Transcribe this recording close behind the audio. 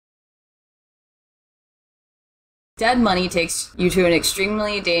Dead money takes you to an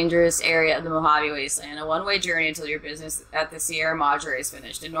extremely dangerous area of the Mojave Wasteland, a one-way journey until your business at the Sierra Madre is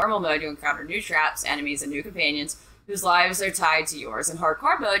finished. In normal mode, you encounter new traps, enemies, and new companions whose lives are tied to yours. In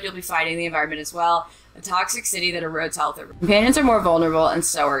hardcore mode, you'll be fighting the environment as well, a toxic city that erodes health. Companions are more vulnerable, and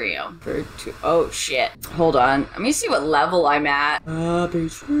so are you. Oh, shit. Hold on. Let me see what level I'm at. I'm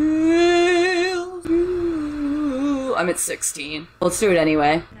at 16. Let's do it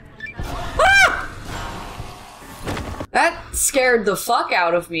anyway. Ah! That scared the fuck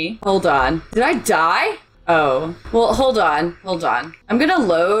out of me. Hold on. Did I die? Oh. Well, hold on. Hold on. I'm gonna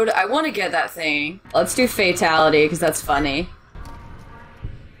load. I want to get that thing. Let's do fatality, because that's funny.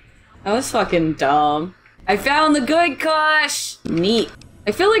 That was fucking dumb. I found the good kush! Neat.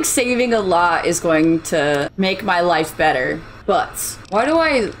 I feel like saving a lot is going to make my life better. But why do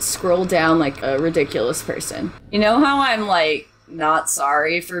I scroll down like a ridiculous person? You know how I'm like not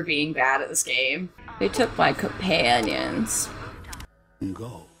sorry for being bad at this game? They took my companions.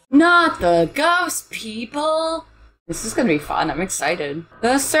 Go. Not the ghost people! This is gonna be fun, I'm excited.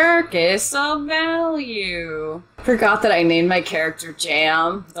 The Circus of Value. Forgot that I named my character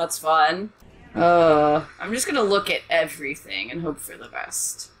Jam. That's fun. I'm just gonna look at everything and hope for the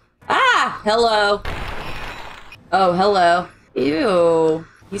best. Ah! Hello! Oh, hello. Ew.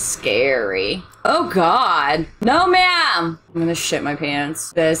 He's scary. Oh god. No, ma'am! I'm gonna shit my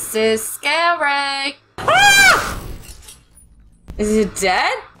pants. This is scary. Ah! Is it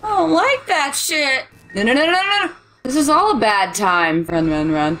dead? I don't like that shit. No, no, no, no, no. This is all a bad time. Run,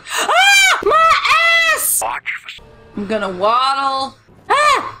 run, run. Ah! My ass! I'm gonna waddle.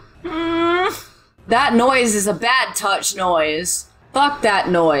 Ah! That noise is a bad touch noise. Fuck that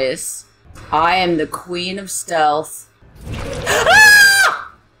noise. I am the queen of stealth. Ah!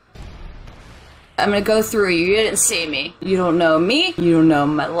 I'm gonna go through you. You didn't see me. You don't know me. You don't know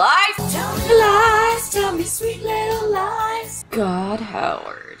my life. Tell me lies. Tell me sweet little lies. God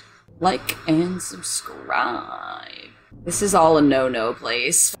Howard. Like and subscribe. This is all a no-no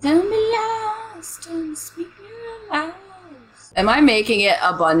place. Tell me lies. Tell me sweet little lies. Am I making it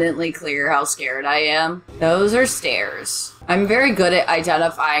abundantly clear how scared I am? Those are stairs. I'm very good at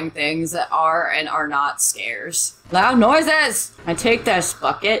identifying things that are and are not scares. Loud noises! I take this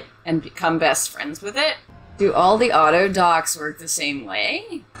bucket and become best friends with it. Do all the auto docks work the same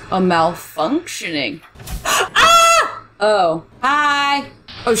way? A malfunctioning. Ah! Oh, hi.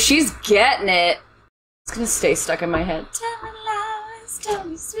 Oh, she's getting it. It's gonna stay stuck in my head. Tell me lies, tell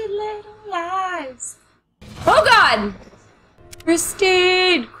me sweet little lies. Oh God!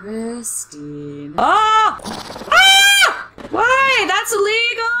 Christine! Christine. Ah! Ah! Why? That's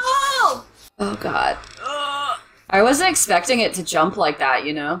illegal! Oh god. Ugh. I wasn't expecting it to jump like that,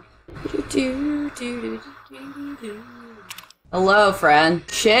 you know? Hello, friend.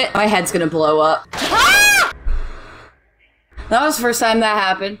 Shit, my head's gonna blow up. Ah! That was the first time that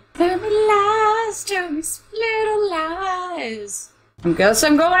happened. Tell me lies, tell me little lies. I guess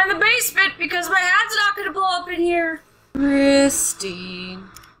I'm going in the basement because my head's not gonna blow up in here. Christine.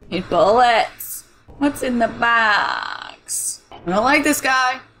 Need bullets. What's in the box? I don't like this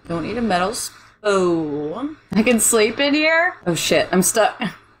guy. Don't need a metal spoon. I can sleep in here? Oh shit, I'm stuck.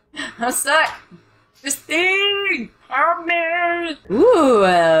 I'm stuck. Christine! Help me! Ooh,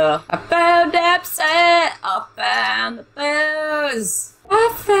 I found upset. I found the booze.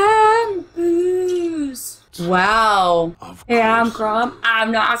 I found the booze. Wow. Hey, I'm Grump.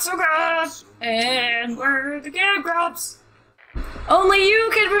 I'm not so good. And we're the Game Grumps. Only you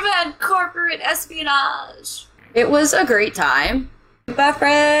can prevent corporate espionage. It was a great time. Bye,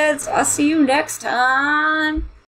 friends. I'll see you next time.